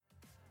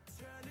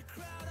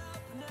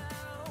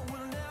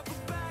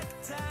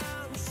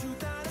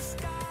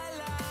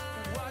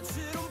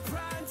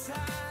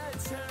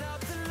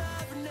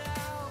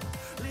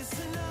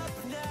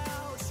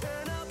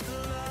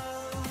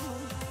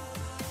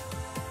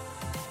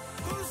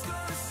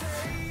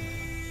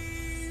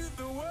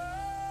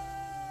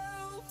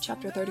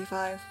Chapter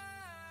 35.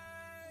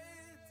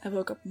 I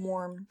woke up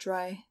warm,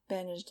 dry,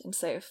 bandaged, and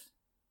safe.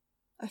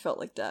 I felt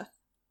like death.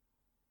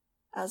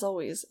 As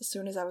always, as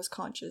soon as I was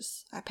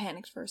conscious, I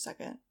panicked for a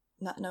second,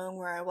 not knowing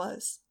where I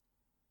was.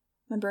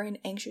 My brain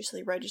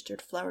anxiously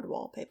registered flowered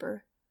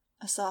wallpaper,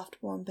 a soft,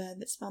 warm bed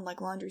that smelled like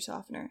laundry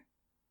softener.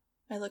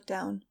 I looked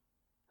down.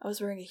 I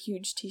was wearing a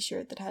huge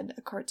t-shirt that had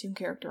a cartoon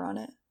character on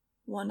it,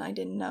 one I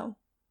didn't know.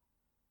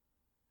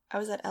 I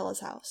was at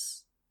Ella's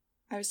house.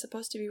 I was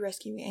supposed to be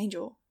rescuing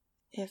Angel,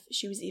 if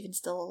she was even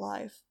still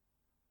alive.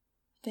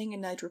 Fang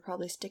and Nudge were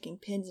probably sticking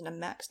pins in a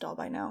Max doll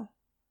by now.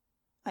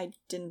 I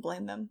didn't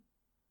blame them.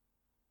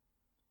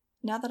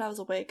 Now that I was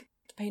awake,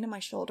 the pain in my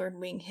shoulder and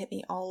wing hit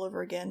me all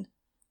over again,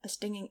 a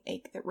stinging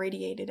ache that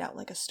radiated out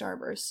like a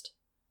starburst.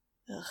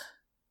 Ugh.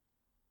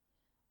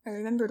 I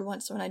remembered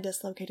once when I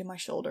dislocated my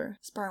shoulder,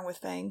 sparring with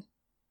Fang.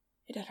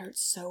 It had hurt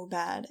so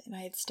bad, and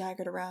I had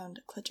staggered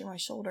around, clutching my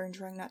shoulder and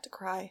trying not to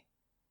cry.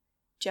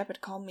 Jep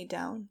had calmed me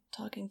down,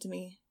 talking to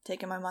me,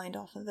 taking my mind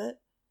off of it,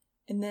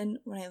 and then,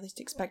 when I least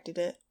expected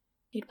it,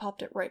 he'd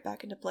popped it right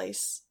back into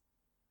place.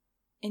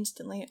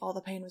 Instantly, all the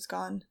pain was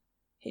gone.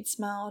 He'd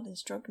smiled and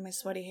stroked my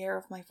sweaty hair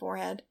off my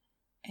forehead,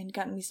 and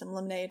gotten me some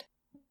lemonade.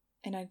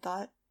 And I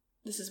thought,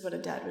 this is what a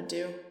dad would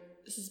do.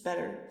 This is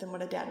better than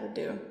what a dad would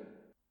do.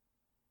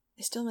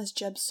 I still missed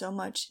Jeb so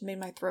much it made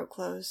my throat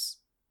close.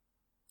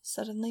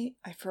 Suddenly,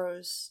 I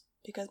froze,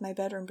 because my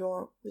bedroom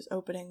door was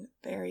opening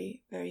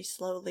very, very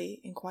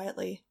slowly and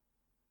quietly.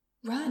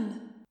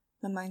 "Run!"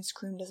 my mind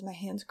screamed as my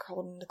hands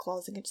curled into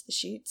claws against the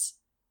sheets.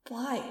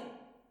 "Fly!"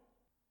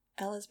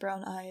 Ella's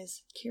brown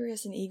eyes,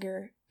 curious and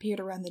eager,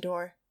 peered around the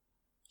door.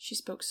 She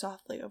spoke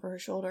softly over her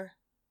shoulder.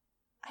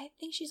 "I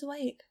think she's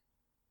awake."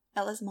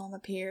 Ella's mom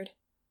appeared.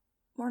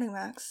 "Morning,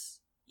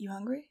 Max. You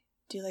hungry?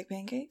 Do you like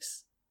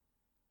pancakes?"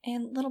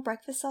 "And little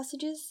breakfast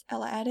sausages,"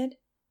 Ella added.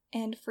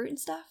 "And fruit and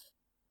stuff?"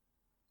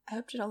 I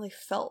hoped it only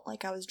felt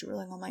like I was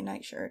drooling on my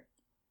nightshirt.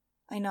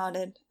 I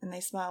nodded, and they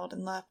smiled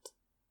and left.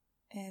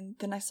 And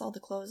then I saw the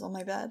clothes on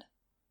my bed.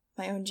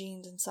 My own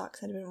jeans and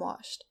socks had been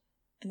washed,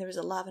 and there was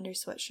a lavender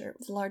sweatshirt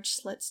with large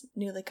slits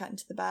newly cut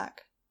into the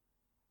back.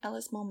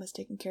 Ella's mom was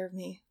taking care of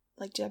me,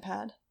 like Jeb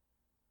had.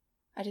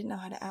 I didn't know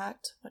how to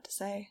act, what to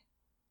say.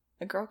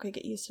 A girl could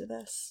get used to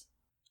this.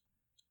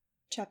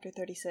 Chapter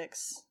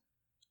 36.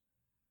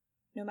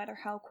 No matter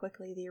how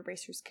quickly the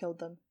erasers killed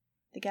them,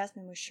 the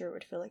Gasman was sure it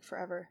would feel like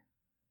forever.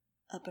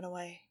 Up and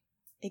away,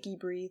 Iggy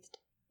breathed,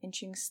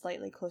 inching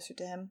slightly closer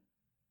to him.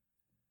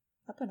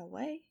 Up and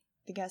away?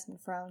 The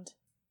Gasman frowned.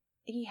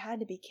 Iggy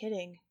had to be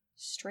kidding.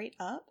 Straight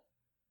up?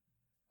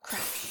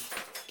 Crash!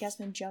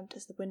 Gasman jumped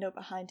as the window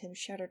behind him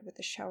shattered with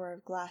a shower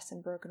of glass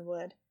and broken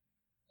wood.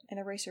 An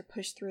eraser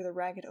pushed through the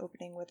ragged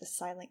opening with a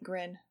silent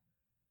grin.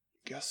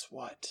 "Guess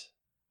what?"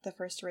 the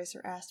first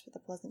eraser asked with a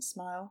pleasant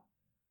smile.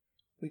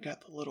 "We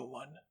got the little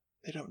one.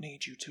 They don't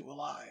need you two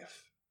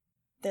alive."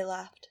 They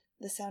laughed.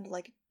 The sound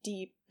like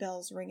deep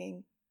bells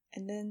ringing,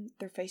 and then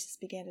their faces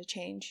began to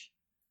change.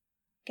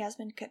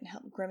 Gasman couldn't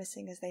help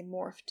grimacing as they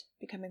morphed,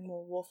 becoming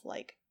more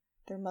wolf-like,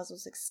 their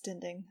muzzles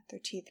extending, their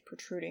teeth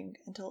protruding,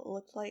 until it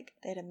looked like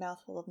they had a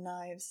mouthful of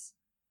knives.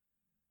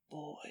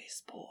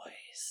 Boys,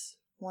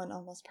 One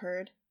almost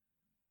purred.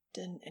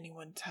 "Didn't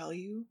anyone tell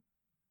you?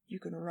 You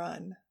can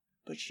run,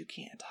 but you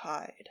can't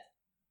hide."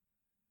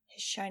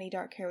 His shiny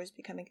dark hair was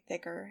becoming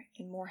thicker,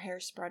 and more hair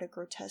sprouted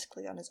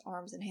grotesquely on his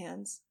arms and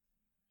hands.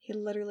 He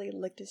literally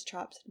licked his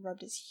chops and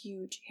rubbed his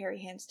huge,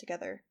 hairy hands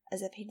together,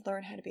 as if he'd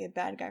learned how to be a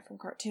bad guy from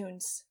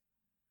cartoons.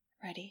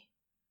 "Ready?"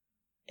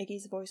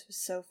 Iggy's voice was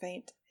so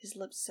faint, his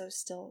lips so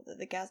still, that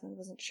the Gasman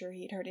wasn't sure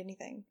he'd heard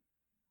anything.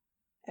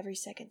 Every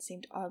second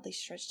seemed oddly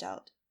stretched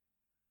out.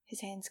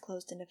 His hands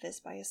closed in a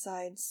fist by his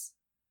sides.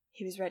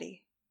 He was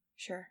ready.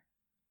 Sure.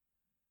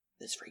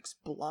 "This freak's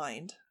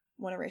blind,"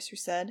 one eraser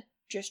said,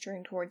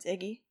 gesturing towards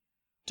Iggy.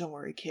 "Don't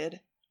worry,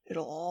 kid.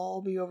 It'll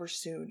all be over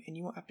soon, and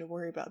you won't have to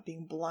worry about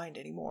being blind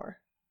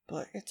anymore.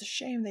 But it's a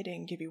shame they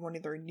didn't give you one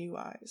of their new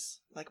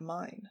eyes, like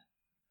mine."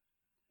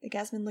 The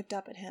Gasman looked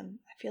up at him.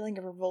 A feeling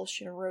of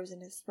revulsion arose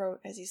in his throat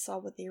as he saw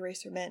what the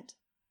eraser meant.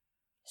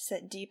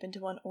 Set deep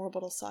into one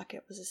orbital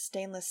socket was a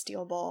stainless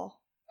steel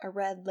ball. A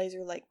red,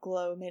 laser-like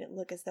glow made it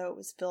look as though it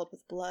was filled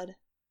with blood.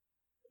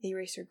 The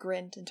eraser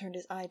grinned and turned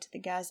his eye to the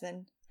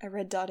Gasman. A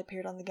red dot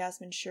appeared on the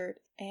Gasman's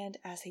shirt, and,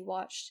 as he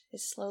watched, it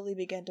slowly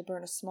began to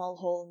burn a small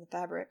hole in the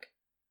fabric.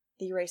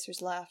 The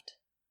erasers laughed.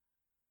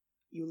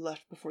 "You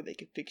left before they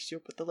could fix you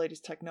up with the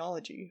latest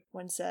technology,"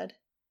 one said.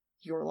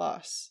 "Your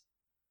loss."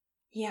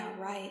 "Yeah,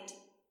 right,"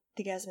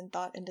 the Gasman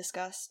thought in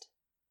disgust.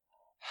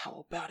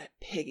 "How about it,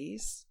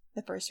 piggies?"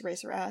 the first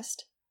eraser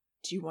asked.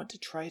 "Do you want to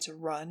try to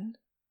run?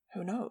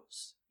 Who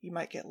knows? You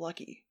might get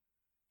lucky.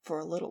 For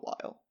a little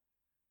while."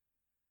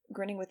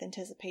 Grinning with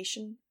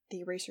anticipation, the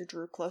eraser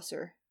drew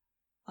closer.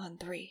 On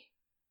 3.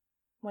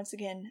 Once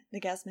again, the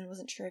Gasman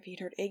wasn't sure if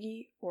he'd heard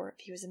Iggy or if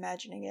he was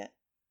imagining it.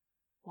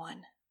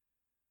 1.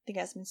 The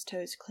Gasman's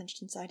toes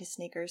clenched inside his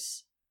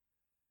sneakers.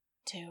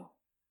 2.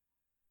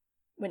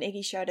 When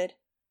Iggy shouted,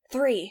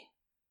 3!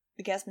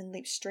 The Gasman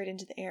leaped straight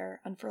into the air,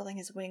 unfurling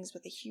his wings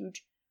with a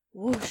huge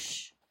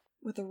whoosh.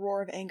 With a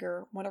roar of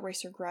anger, one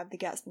eraser grabbed the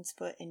Gatsman's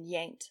foot and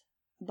yanked.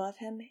 Above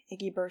him,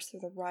 Iggy burst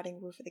through the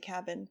rotting roof of the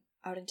cabin,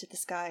 out into the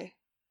sky.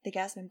 The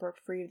Gatsman broke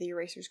free of the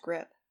eraser's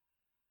grip.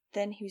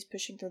 Then he was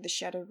pushing through the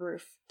shattered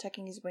roof,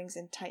 tucking his wings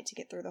in tight to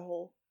get through the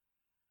hole.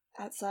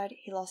 Outside,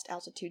 he lost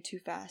altitude too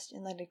fast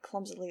and landed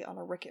clumsily on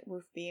a rickety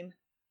roof beam.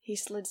 He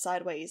slid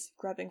sideways,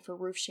 grabbing for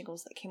roof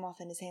shingles that came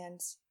off in his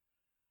hands.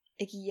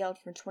 Iggy yelled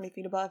from 20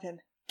 feet above him,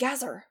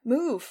 "Gazzer,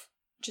 move!"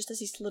 Just as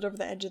he slid over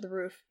the edge of the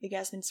roof, the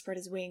Gatsman spread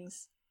his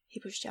wings. He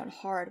pushed down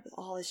hard with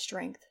all his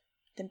strength,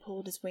 then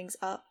pulled his wings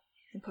up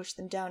and pushed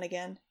them down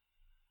again.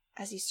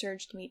 As he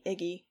surged to meet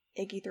Iggy,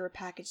 Iggy threw a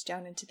package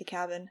down into the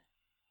cabin.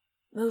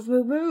 "Move,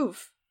 move,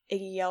 move!"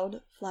 Iggy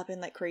yelled,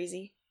 flapping like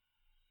crazy.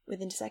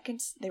 Within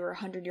seconds, they were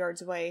 100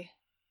 yards away.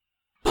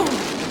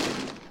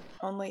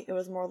 Only it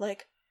was more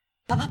like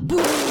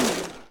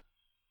ba-ba-boom!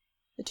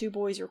 The two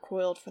boys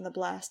recoiled from the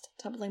blast,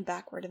 tumbling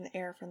backward in the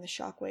air from the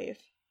shockwave.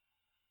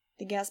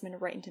 The Gatsman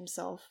rightened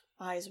himself,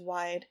 eyes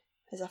wide,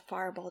 as a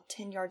fireball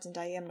 10 yards in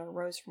diameter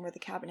rose from where the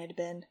cabin had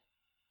been.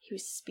 He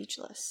was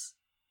speechless.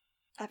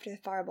 After the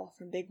fireball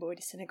from Big Boy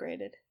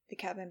disintegrated, the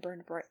cabin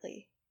burned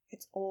brightly.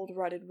 Its old,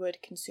 rotted wood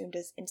consumed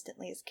as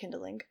instantly as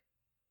kindling.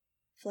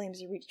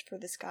 Flames reached for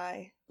the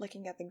sky,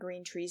 licking at the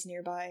green trees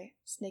nearby,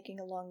 snaking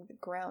along the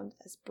ground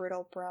as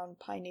brittle brown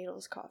pine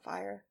needles caught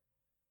fire.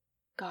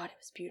 God, it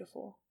was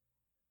beautiful.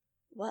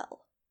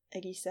 "Well,"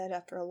 Iggy said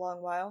after a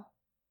long while,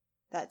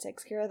 "that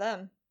takes care of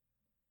them."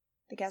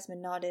 The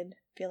Gatsman nodded,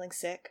 feeling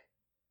sick.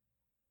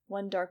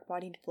 One dark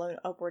body had flown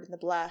upward in the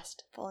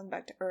blast, falling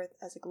back to earth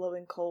as a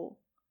glowing coal.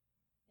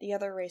 The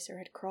other racer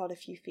had crawled a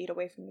few feet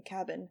away from the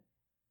cabin,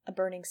 a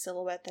burning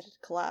silhouette that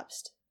had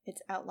collapsed,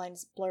 its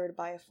outlines blurred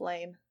by a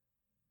flame.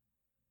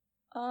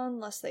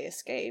 "Unless they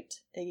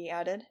escaped," Iggy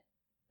added.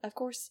 Of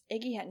course,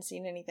 Iggy hadn't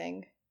seen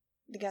anything.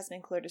 The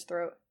Gatsman cleared his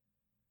throat.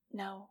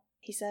 "No,"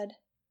 he said.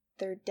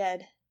 "They're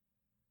dead."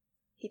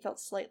 He felt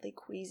slightly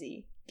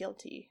queasy,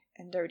 guilty,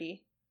 and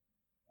dirty.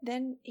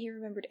 Then he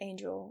remembered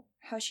Angel,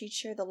 how she'd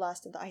shared the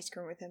last of the ice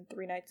cream with him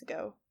 3 nights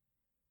ago.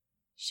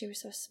 She was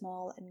so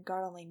small, and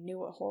God only knew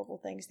what horrible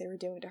things they were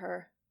doing to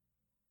her.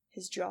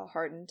 His jaw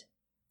hardened.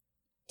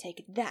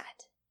 "Take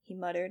that," he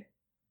muttered.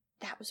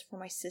 "That was for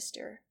my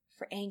sister.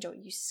 For Angel,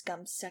 you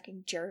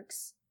scum-sucking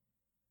jerks."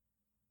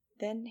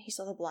 Then he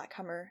saw the black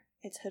Hummer,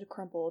 its hood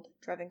crumpled,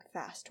 driving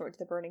fast towards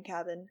the burning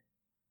cabin.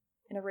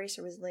 An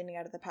eraser was leaning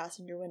out of the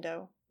passenger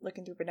window,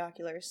 looking through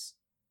binoculars.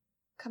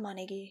 "Come on,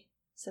 Iggy,"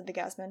 said the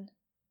Gatsman.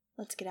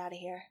 "Let's get out of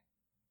here."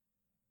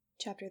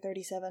 Chapter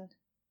 37.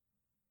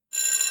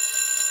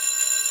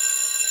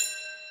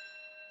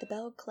 The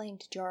bell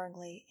clanged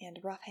jarringly,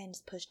 and rough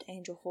hands pushed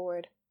Angel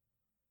forward.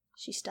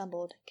 She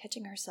stumbled,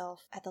 catching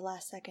herself at the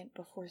last second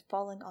before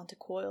falling onto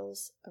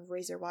coils of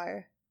razor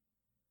wire.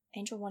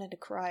 Angel wanted to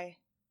cry.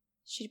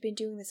 She'd been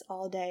doing this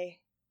all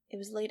day. It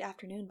was late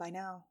afternoon by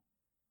now.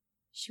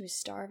 She was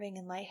starving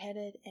and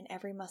lightheaded, and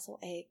every muscle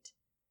ached,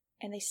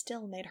 and they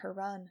still made her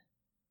run.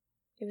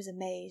 It was a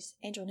maze,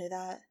 Angel knew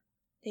that.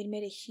 They'd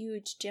made a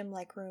huge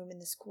gym-like room in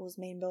the school's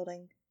main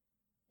building.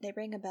 They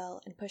rang a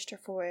bell and pushed her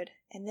forward,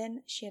 and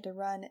then she had to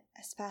run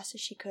as fast as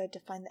she could to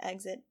find the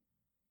exit.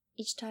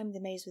 Each time the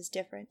maze was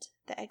different,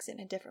 the exit in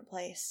a different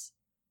place.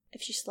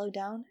 If she slowed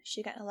down,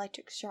 she got an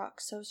electric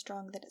shock so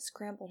strong that it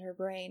scrambled her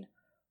brain,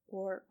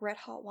 or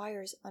red-hot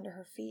wires under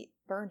her feet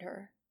burned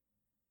her.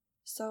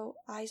 So,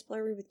 eyes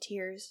blurry with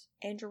tears,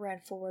 Angel ran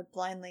forward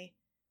blindly,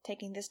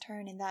 taking this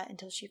turn and that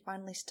until she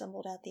finally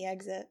stumbled out the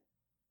exit.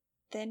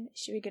 Then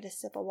she would get a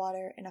sip of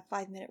water and a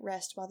 5-minute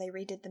rest while they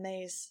redid the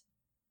maze.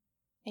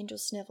 Angel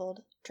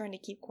sniffled, trying to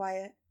keep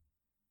quiet.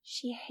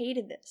 She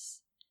hated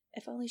this.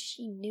 If only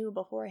she knew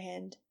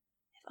beforehand.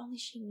 If only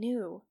she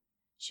knew.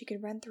 She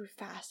could run through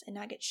fast and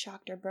not get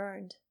shocked or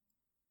burned.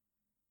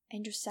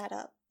 Angel sat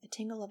up, a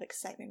tingle of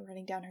excitement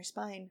running down her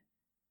spine.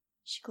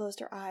 She closed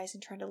her eyes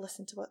and tried to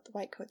listen to what the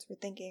Whitecoats were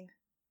thinking.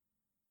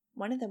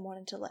 One of them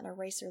wanted to let an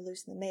eraser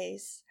loose in the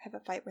maze, have a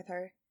fight with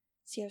her,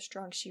 see how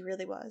strong she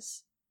really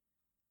was.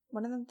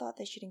 One of them thought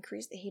they should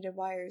increase the heated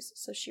wires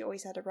so she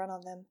always had to run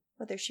on them,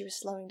 whether she was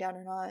slowing down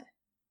or not.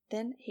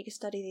 Then he could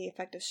study the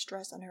effect of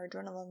stress on her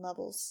adrenaline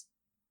levels.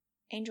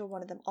 Angel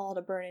wanted them all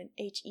to burn in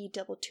HE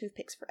double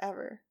toothpicks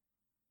forever.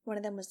 One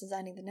of them was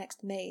designing the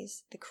next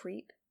maze, the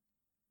creep.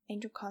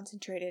 Angel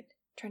concentrated,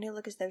 trying to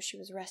look as though she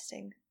was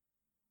resting.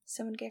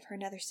 Someone gave her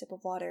another sip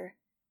of water,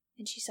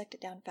 and she sucked it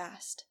down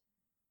fast.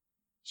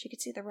 She could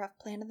see the rough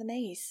plan of the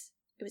maze.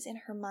 It was in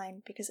her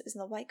mind because it was in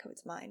the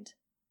Whitecoat's mind.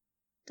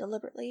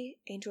 Deliberately,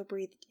 Angel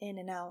breathed in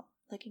and out,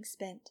 looking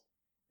spent,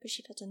 but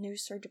she felt a new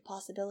surge of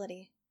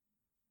possibility.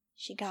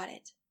 She got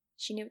it.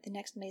 She knew what the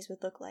next maze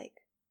would look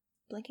like.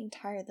 Blinking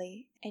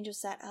tiredly, Angel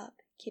sat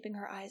up, keeping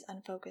her eyes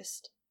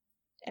unfocused.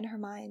 In her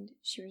mind,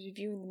 she was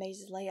reviewing the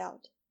maze's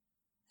layout.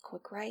 A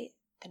quick right,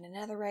 then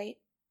another right,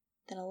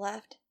 then a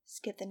left,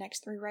 skip the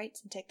next 3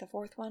 rights and take the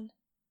 4th one,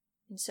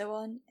 and so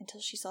on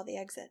until she saw the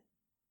exit.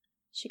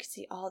 She could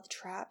see all the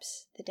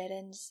traps, the dead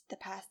ends, the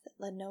paths that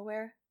led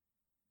nowhere.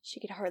 She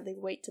could hardly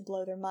wait to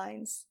blow their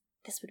minds.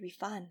 This would be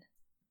fun.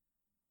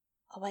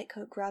 A white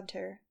coat grabbed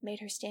her, made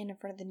her stand in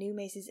front of the new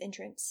Macy's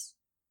entrance.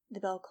 The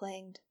bell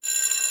clanged.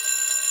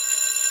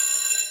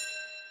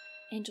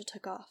 Angel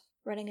took off,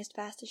 running as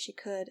fast as she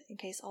could in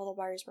case all the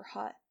wires were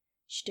hot.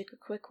 She took a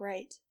quick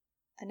right,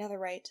 another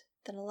right,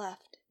 then a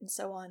left, and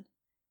so on.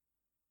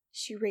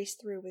 She raced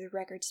through with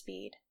record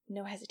speed,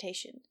 no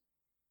hesitation.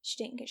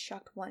 She didn't get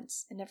shocked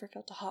once and never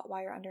felt a hot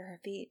wire under her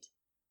feet.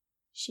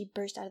 She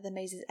burst out of the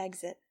maze's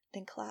exit,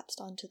 then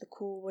collapsed onto the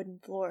cool wooden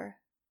floor.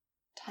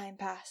 Time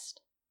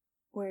passed.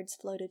 Words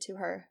floated to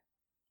her.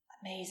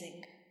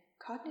 Amazing.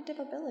 Cognitive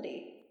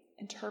ability.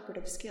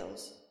 Interpretive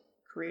skills.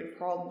 Creative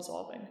problem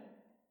solving.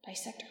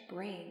 Dissect her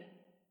brain.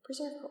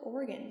 Preserve her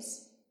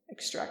organs.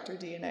 Extract her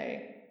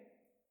DNA.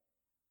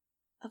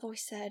 A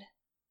voice said,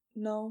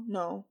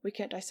 No, we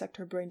can't dissect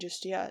her brain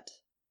just yet.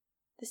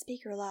 The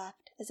speaker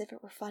laughed, as if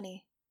it were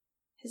funny.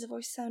 His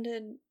voice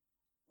sounded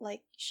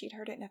like she'd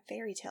heard it in a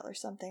fairy tale or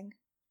something.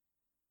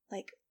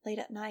 Like late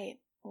at night,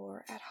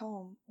 or at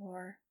home,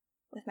 or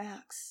with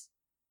Max.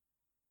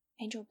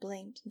 Angel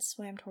blinked and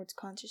swam towards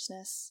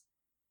consciousness.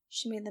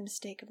 She made the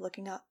mistake of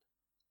looking up.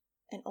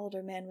 An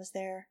older man was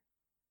there.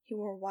 He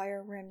wore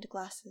wire-rimmed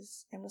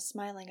glasses and was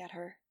smiling at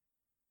her.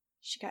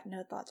 She got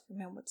no thoughts from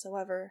him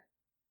whatsoever.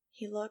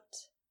 He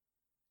looked...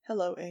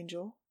 Hello,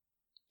 Angel,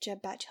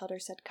 Jeb Batchelder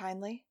said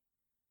kindly.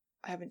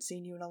 I haven't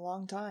seen you in a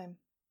long time.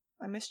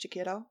 I missed you,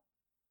 kiddo.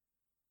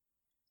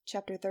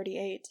 Chapter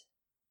 38.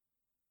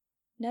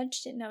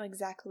 Nudge didn't know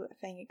exactly what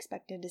Fang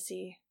expected to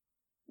see.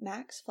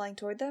 Max flying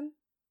toward them?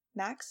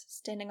 Max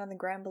standing on the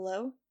ground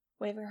below,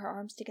 waving her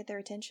arms to get their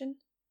attention?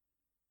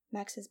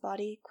 Max's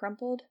body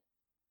crumpled?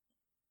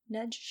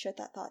 Nudge shut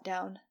that thought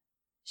down.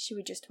 She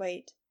would just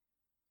wait.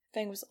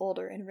 Fang was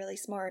older and really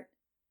smart.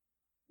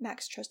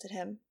 Max trusted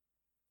him.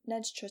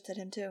 Nudge trusted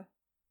him too.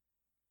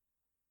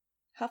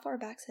 How far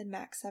back had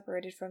Max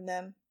separated from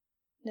them?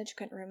 Nudge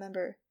couldn't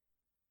remember.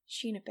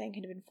 She and Fang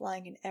had been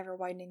flying in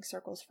ever-widening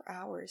circles for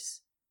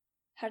hours.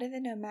 How did they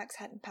know Max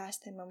hadn't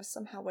passed them and was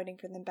somehow waiting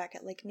for them back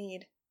at Lake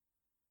Mead?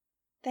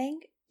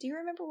 Fang, do you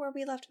remember where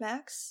we left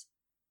Max?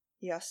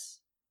 Yes.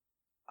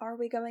 Are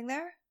we going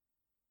there?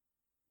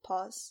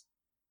 Pause.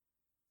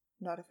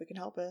 Not if we can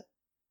help it.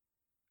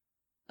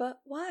 But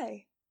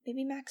why?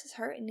 Maybe Max is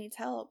hurt and needs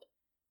help.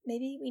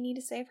 Maybe we need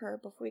to save her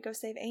before we go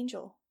save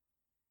Angel.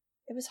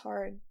 It was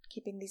hard,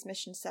 keeping these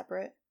missions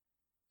separate.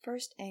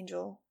 First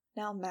Angel,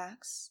 now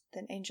Max,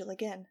 then Angel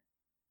again.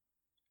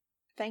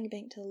 Fang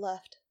banked to the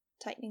left,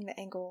 tightening the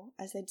angle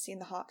as they'd seen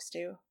the Hawks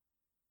do.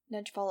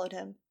 Nudge followed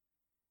him.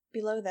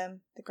 Below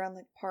them, the ground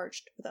looked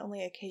parched, with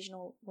only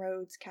occasional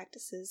roads,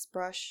 cactuses,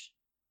 brush.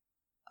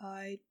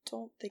 I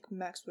don't think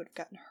Max would have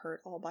gotten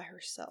hurt all by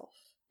herself,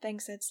 Fang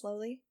said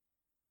slowly.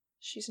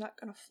 She's not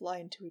gonna fly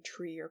into a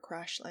tree or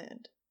crash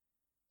land.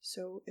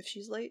 So if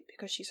she's late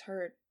because she's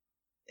hurt,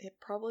 it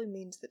probably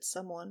means that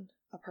someone,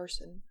 a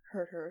person,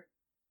 hurt her.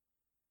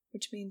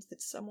 Which means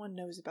that someone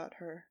knows about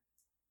her.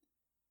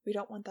 We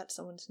don't want that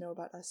someone to know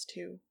about us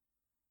too.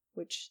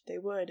 Which they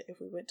would if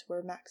we went to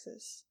where Max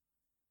is.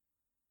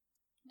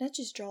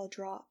 Nudge's jaw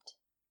dropped.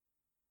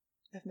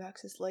 If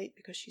Max is late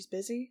because she's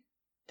busy,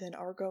 then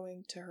our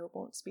going to her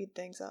won't speed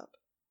things up.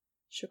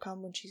 She'll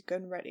come when she's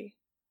good and ready.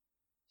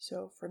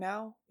 So for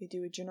now, we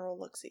do a general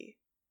look-see.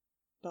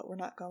 But we're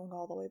not going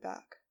all the way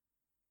back.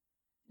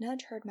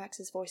 Nudge heard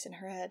Max's voice in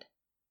her head.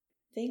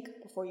 Think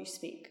before you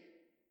speak.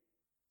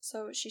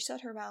 So she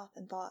shut her mouth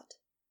and thought.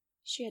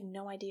 She had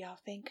no idea how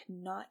Fang could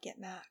not get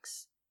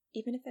Max,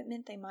 even if it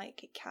meant they might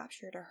get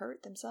captured or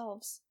hurt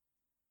themselves.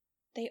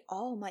 They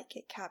all might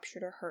get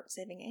captured or hurt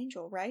saving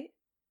Angel, right?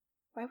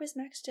 Why was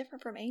Max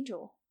different from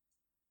Angel?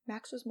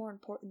 Max was more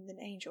important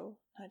than Angel,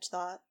 Nudge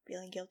thought,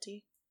 feeling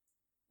guilty.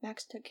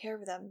 Max took care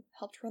of them,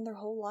 helped run their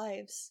whole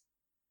lives.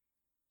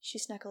 She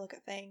snuck a look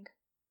at Fang.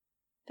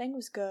 Fang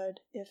was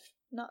good, if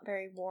not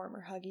very warm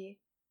or huggy.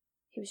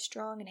 He was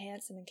strong and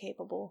handsome and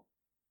capable.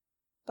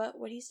 But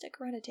would he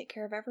stick around to take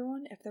care of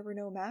everyone if there were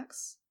no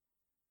Max?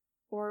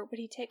 Or would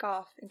he take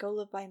off and go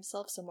live by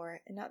himself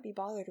somewhere and not be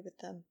bothered with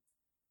them?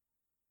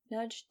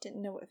 Nudge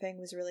didn't know what Fang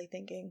was really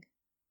thinking.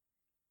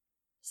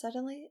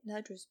 Suddenly,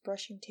 Nudge was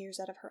brushing tears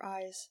out of her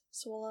eyes,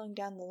 swallowing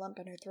down the lump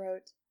in her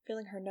throat,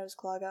 feeling her nose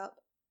clog up.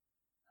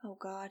 Oh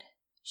God,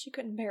 she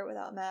couldn't bear it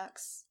without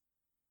Max.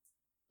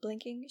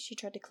 Blinking, she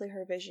tried to clear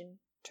her vision,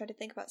 tried to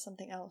think about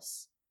something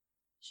else.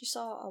 She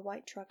saw a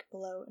white truck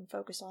below and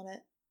focused on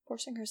it,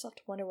 forcing herself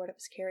to wonder what it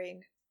was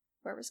carrying,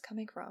 where it was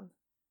coming from.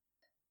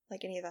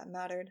 Like any of that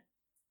mattered.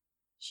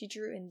 She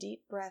drew in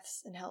deep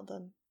breaths and held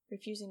them,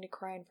 refusing to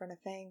cry in front of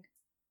Fang.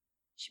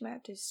 She might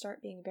have to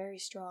start being very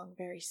strong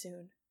very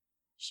soon.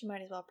 She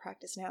might as well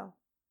practice now.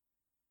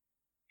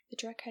 The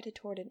truck headed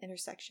toward an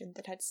intersection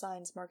that had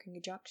signs marking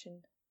a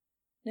junction.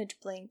 Nudge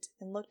blinked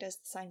and looked as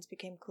the signs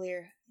became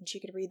clear, and she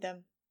could read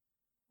them.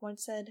 One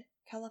said,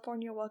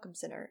 California Welcome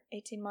Center,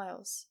 18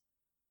 miles.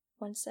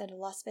 One said,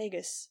 Las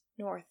Vegas,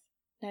 north,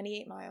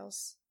 98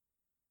 miles.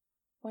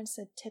 One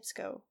said,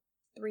 Tipsco,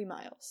 3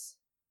 miles.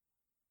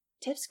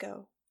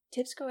 Tipsco?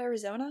 Tipsco,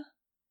 Arizona?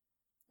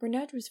 Where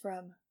Nudge was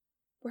from.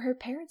 Where her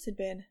parents had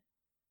been.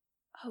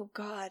 Oh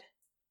God.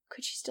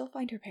 Could she still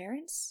find her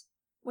parents?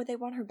 Would they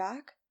want her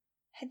back?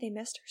 Had they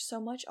missed her so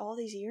much all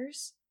these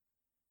years?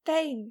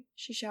 Fang!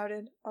 She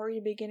shouted, already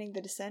beginning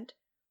the descent.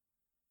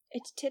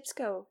 It's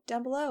Tipsco,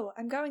 down below.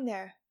 I'm going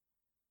there.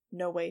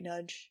 No way,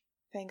 Nudge,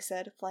 Fang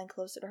said, flying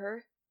closer to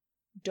her.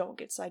 Don't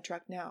get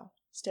sidetracked now.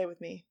 Stay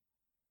with me.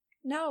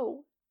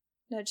 No,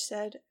 Nudge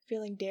said,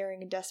 feeling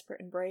daring and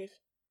desperate and brave.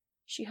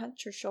 She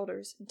hunched her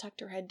shoulders and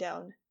tucked her head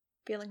down,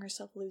 feeling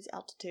herself lose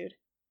altitude.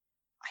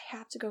 I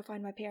have to go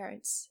find my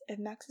parents. If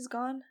Max is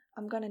gone,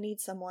 I'm gonna need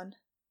someone.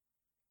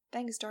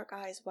 Fang's dark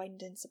eyes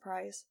widened in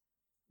surprise.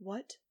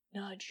 What?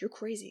 Nudge, you're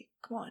crazy.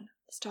 Come on,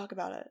 let's talk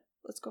about it.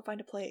 Let's go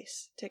find a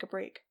place. Take a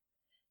break.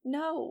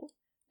 No,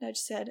 Nudge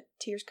said,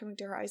 tears coming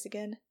to her eyes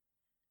again.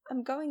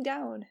 I'm going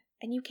down,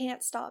 and you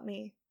can't stop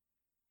me.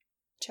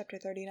 Chapter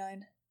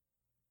 39.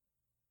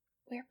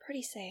 We're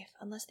pretty safe,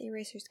 unless the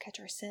erasers catch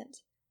our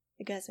scent,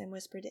 the Guzman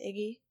whispered to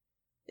Iggy.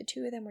 The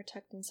two of them were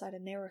tucked inside a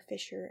narrow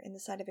fissure in the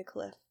side of a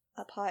cliff,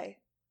 up high.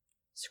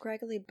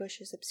 Scraggly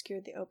bushes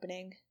obscured the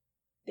opening.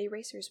 The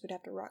erasers would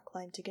have to rock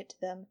climb to get to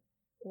them,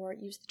 or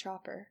use the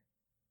chopper.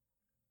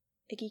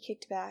 Iggy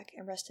kicked back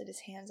and rested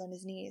his hands on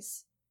his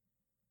knees.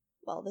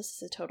 Well, this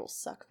is a total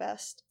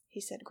suckfest,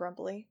 he said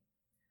grumpily.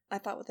 I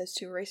thought with those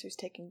two erasers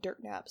taking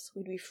dirt naps,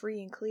 we'd be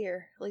free and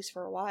clear, at least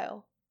for a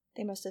while.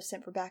 They must have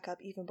sent for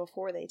backup even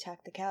before they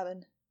attacked the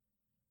cabin.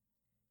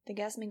 The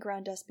Guzman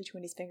ground dust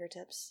between his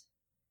fingertips.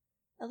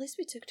 At least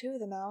we took two of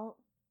them out.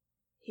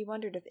 He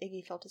wondered if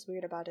Iggy felt as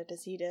weird about it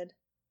as he did.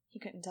 He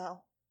couldn't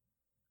tell.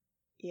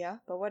 Yeah,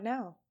 but what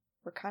now?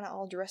 We're kinda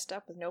all dressed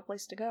up with no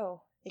place to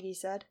go, Iggy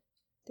said.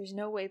 There's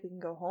no way we can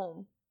go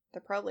home.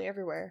 They're probably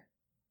everywhere.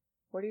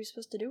 What are you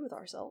supposed to do with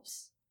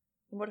ourselves?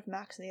 And what if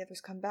Max and the others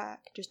come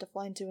back, just to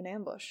fly into an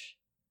ambush?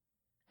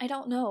 I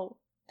don't know,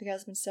 the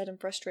Guzman said in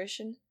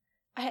frustration.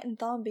 I hadn't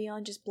thought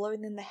beyond just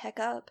blowing them the heck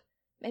up.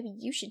 Maybe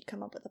you should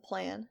come up with a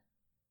plan.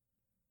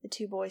 The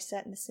two boys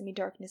sat in the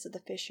semi-darkness of the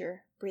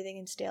fissure, breathing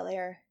in stale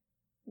air.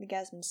 The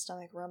Guzman's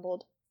stomach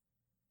rumbled.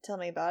 Tell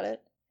me about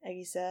it,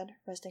 Iggy said,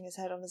 resting his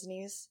head on his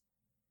knees.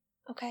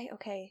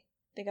 Okay,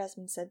 the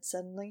Guzman said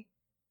suddenly.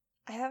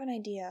 I have an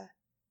idea.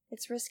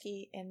 It's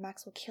risky, and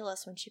Max will kill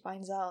us when she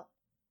finds out.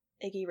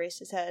 Iggy raised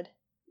his head.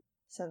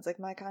 Sounds like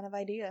my kind of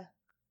idea.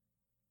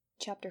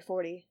 Chapter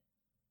 40.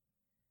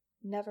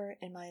 Never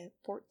in my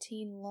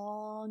 14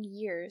 long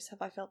years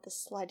have I felt the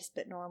slightest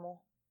bit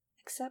normal,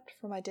 except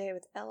for my day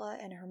with Ella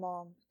and her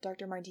mom,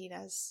 Dr.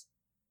 Martinez.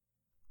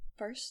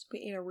 First, we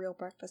ate a real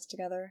breakfast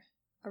together,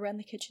 around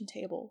the kitchen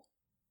table,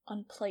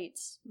 on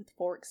plates with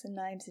forks and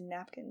knives and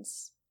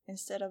napkins,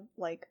 instead of,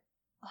 like,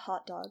 a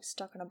hot dog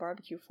stuck on a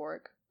barbecue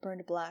fork,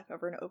 burned black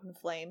over an open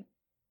flame,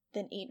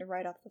 then eaten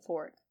right off the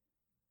fork.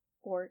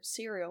 Or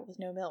cereal with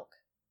no milk.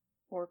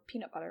 Or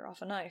peanut butter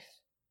off a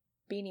knife.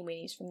 Beanie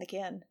Weenies from the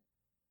can.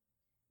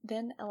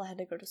 Then Ella had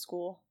to go to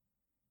school.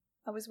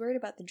 I was worried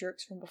about the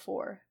jerks from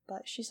before,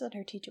 but she said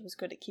her teacher was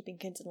good at keeping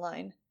kids in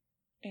line.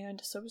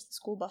 And so was the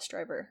school bus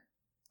driver.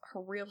 A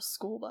real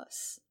school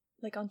bus.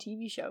 Like on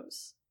TV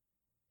shows.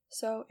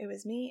 So it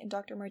was me and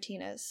Dr.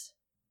 Martinez.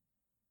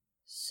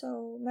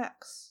 So,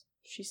 Max,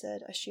 she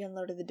said as she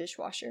unloaded the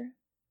dishwasher.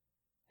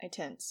 I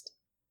tensed.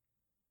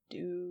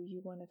 Do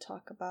you want to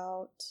talk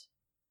about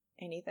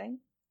anything?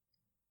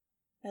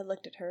 I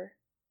looked at her.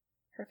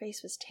 Her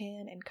face was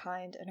tan and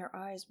kind, and her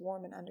eyes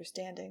warm and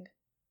understanding.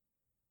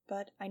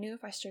 But I knew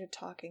if I started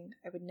talking,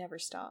 I would never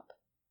stop.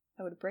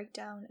 I would break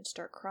down and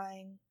start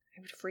crying.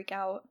 I would freak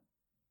out.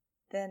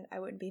 Then I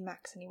wouldn't be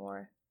Max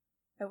anymore.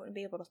 I wouldn't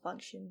be able to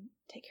function,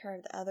 take care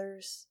of the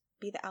others,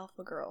 be the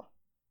alpha girl,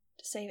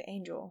 to save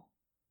Angel,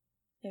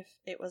 if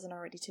it wasn't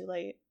already too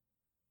late.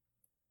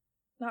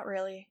 Not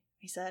really,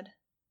 I said.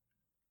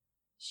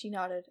 She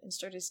nodded and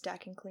started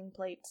stacking clean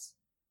plates.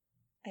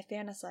 I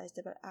fantasized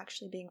about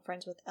actually being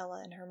friends with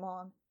Ella and her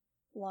mom,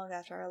 long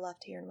after I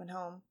left here and went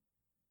home.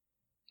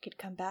 I could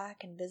come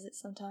back and visit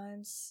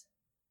sometimes.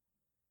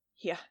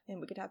 Yeah,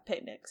 and we could have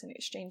picnics and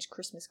exchange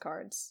Christmas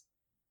cards.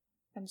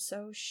 I'm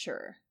so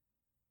sure.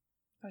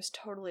 I was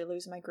totally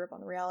losing my grip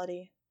on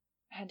reality.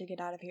 I had to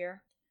get out of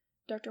here.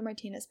 Dr.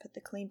 Martinez put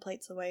the clean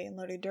plates away and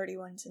loaded dirty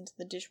ones into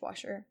the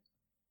dishwasher.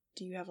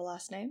 Do you have a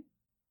last name?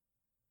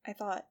 I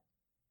thought.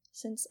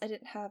 Since I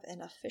didn't have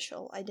an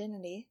official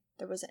identity,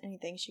 there wasn't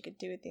anything she could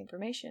do with the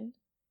information.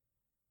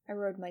 I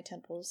rode my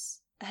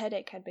temples. A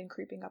headache had been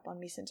creeping up on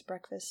me since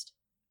breakfast.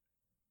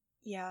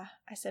 Yeah,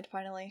 I said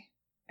finally.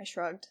 I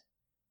shrugged.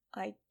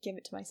 I gave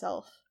it to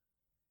myself.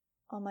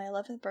 On my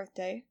 11th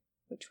birthday,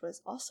 which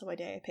was also a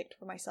day I picked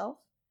for myself,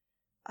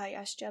 I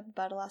asked Jeb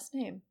about a last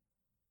name.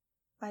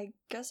 I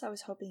guess I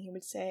was hoping he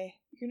would say,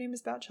 Your name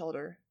is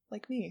Batchelder,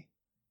 like me.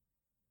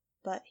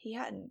 But he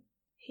hadn't.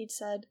 He'd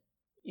said,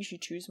 You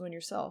should choose one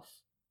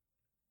yourself.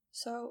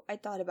 So I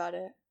thought about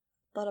it.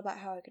 Thought about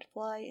how I could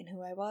fly and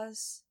who I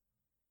was.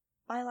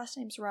 My last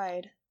name's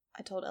Ride,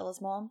 I told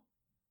Ella's mom.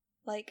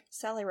 Like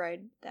Sally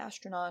Ride, the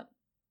astronaut.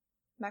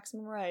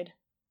 Maximum Ride.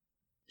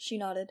 She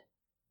nodded.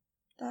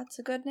 That's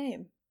a good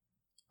name.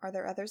 Are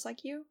there others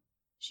like you?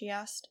 She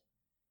asked.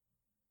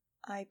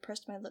 I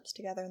pressed my lips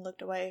together and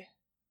looked away.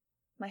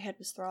 My head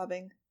was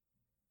throbbing.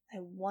 I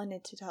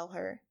wanted to tell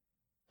her.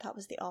 That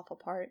was the awful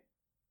part.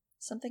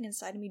 Something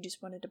inside of me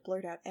just wanted to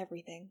blurt out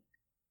everything,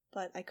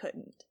 but I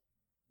couldn't.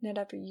 Not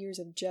after years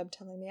of Jeb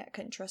telling me I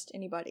couldn't trust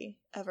anybody,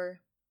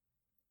 ever.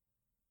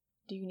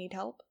 Do you need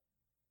help?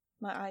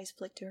 My eyes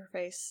flicked to her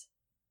face.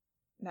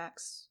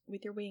 Max,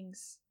 with your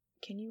wings,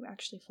 can you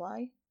actually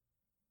fly?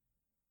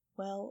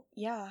 Well,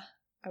 yeah,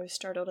 I was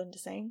startled into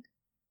saying.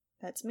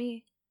 That's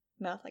me.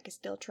 Mouth like a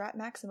steel trap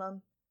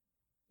maximum.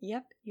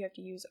 Yep, you have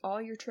to use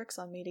all your tricks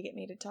on me to get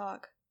me to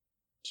talk.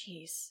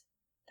 Jeez,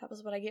 that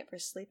was what I get for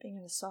sleeping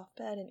in a soft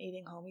bed and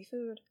eating homey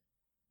food.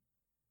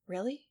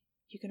 Really?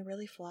 You can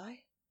really fly?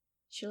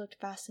 She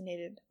looked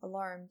fascinated,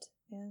 alarmed,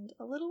 and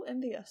a little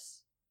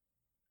envious.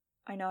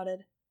 I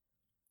nodded.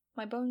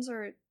 My bones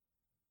are...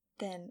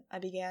 Then, I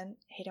began,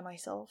 hating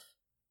myself.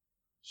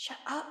 Shut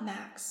up,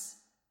 Max!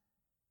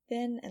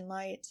 Thin and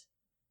light.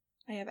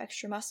 I have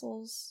extra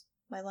muscles,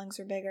 my lungs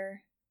are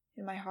bigger,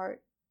 and my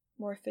heart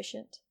more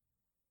efficient.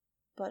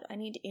 But I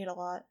need to eat a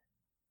lot.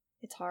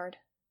 It's hard.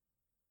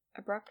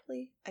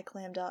 Abruptly, I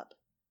clammed up,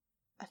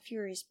 a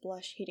furious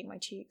blush heating my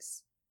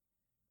cheeks.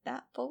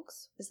 That,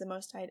 folks, was the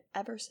most I'd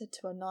ever said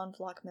to a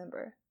non-flock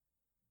member.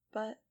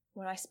 But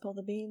when I spill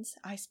the beans,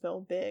 I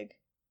spill big.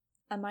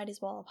 I might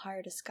as well have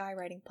hired a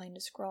skywriting plane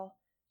to scrawl,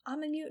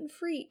 "I'm a mutant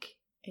freak,"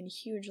 in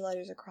huge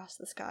letters across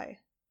the sky.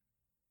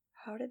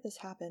 How did this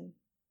happen?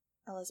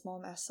 Ella's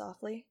mom asked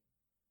softly.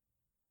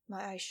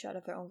 My eyes shut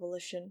of their own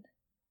volition.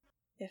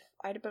 If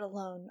I'd been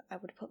alone, I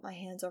would have put my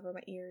hands over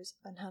my ears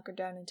and hunkered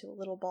down into a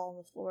little ball on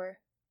the floor.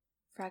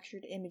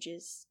 Fractured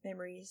images,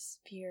 memories,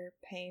 fear,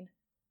 pain,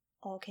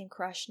 all came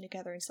crashing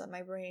together inside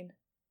my brain.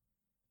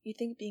 You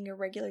think being a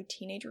regular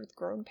teenager with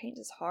growing pains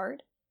is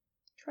hard?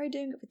 Try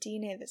doing it with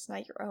DNA that's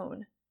not your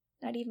own,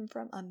 not even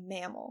from a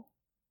mammal.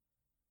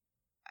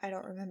 I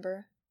don't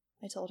remember,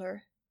 I told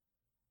her.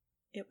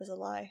 It was a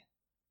lie.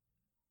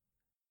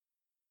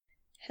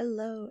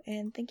 Hello,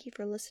 and thank you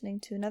for listening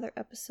to another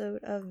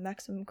episode of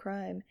Maximum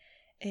Crime,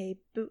 a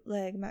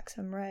bootleg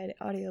Maximum Ride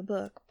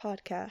audiobook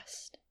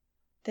podcast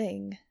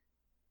thing.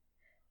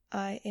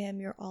 I am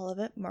your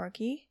Olivet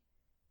Markey,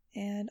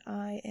 and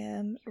I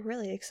am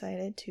really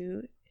excited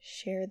to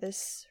share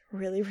this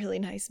really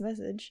nice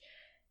message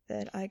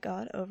that I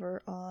got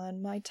over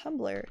on my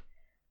Tumblr,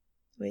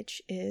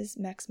 which is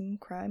Maximum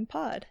Crime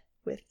Pod,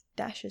 with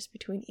dashes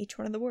between each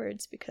one of the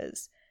words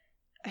because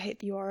I hate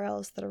the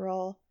URLs that are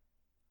all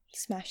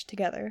smashed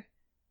together.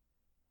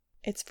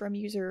 It's from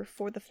user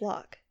For the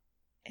Flock,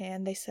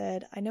 and they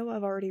said, I know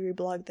I've already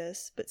reblogged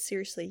this, but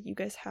seriously, you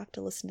guys have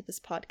to listen to this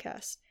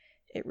podcast.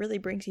 It really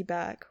brings you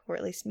back, or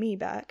at least me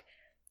back,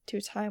 to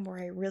a time where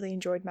I really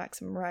enjoyed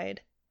Maximum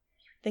Ride.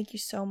 Thank you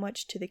so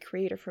much to the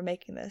creator for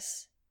making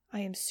this. I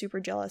am super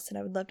jealous and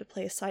I would love to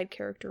play a side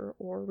character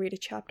or read a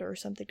chapter or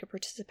something to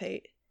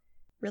participate.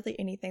 Really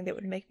anything that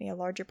would make me a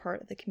larger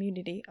part of the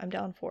community, I'm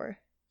down for.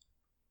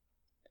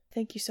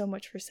 Thank you so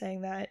much for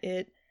saying that.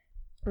 It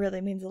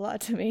really means a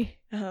lot to me.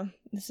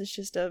 This is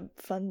just a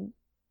fun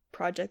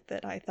project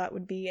that I thought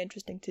would be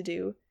interesting to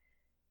do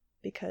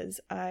because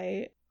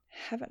I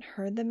haven't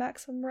heard the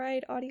Maximum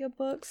Ride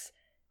audiobooks,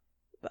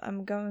 but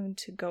I'm going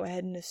to go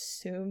ahead and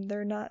assume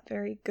they're not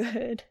very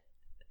good,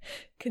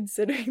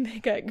 considering they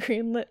got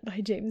greenlit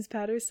by James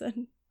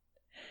Patterson.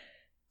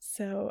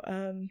 So,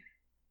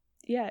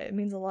 yeah, it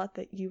means a lot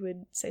that you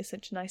would say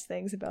such nice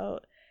things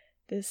about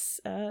this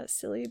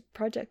silly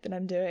project that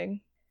I'm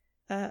doing.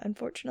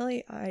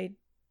 Unfortunately, I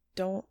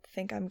don't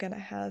think I'm gonna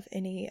have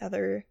any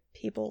other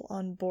people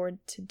on board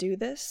to do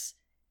this.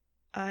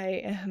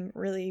 I am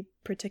really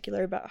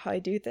particular about how I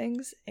do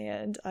things,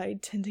 and I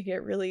tend to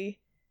get really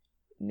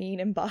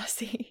mean and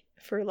bossy,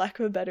 for lack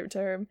of a better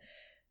term,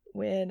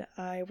 when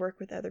I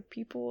work with other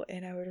people,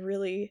 and I would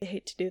really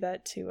hate to do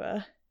that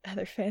to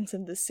other fans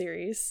of this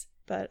series.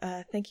 But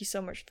thank you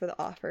so much for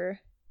the offer.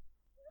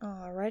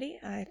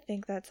 Alrighty, I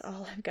think that's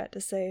all I've got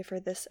to say for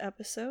this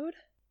episode.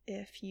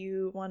 If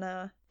you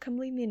wanna come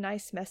leave me a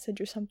nice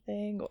message or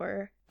something,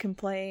 or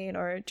complain,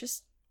 or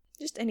just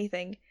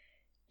anything,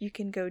 you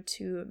can go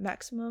to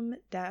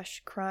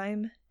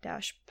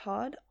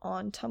maximum-crime-pod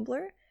on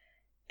Tumblr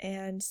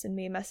and send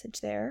me a message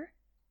there.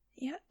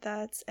 Yeah,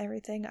 that's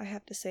everything I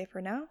have to say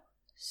for now.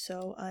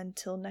 So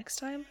until next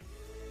time,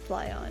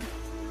 fly on.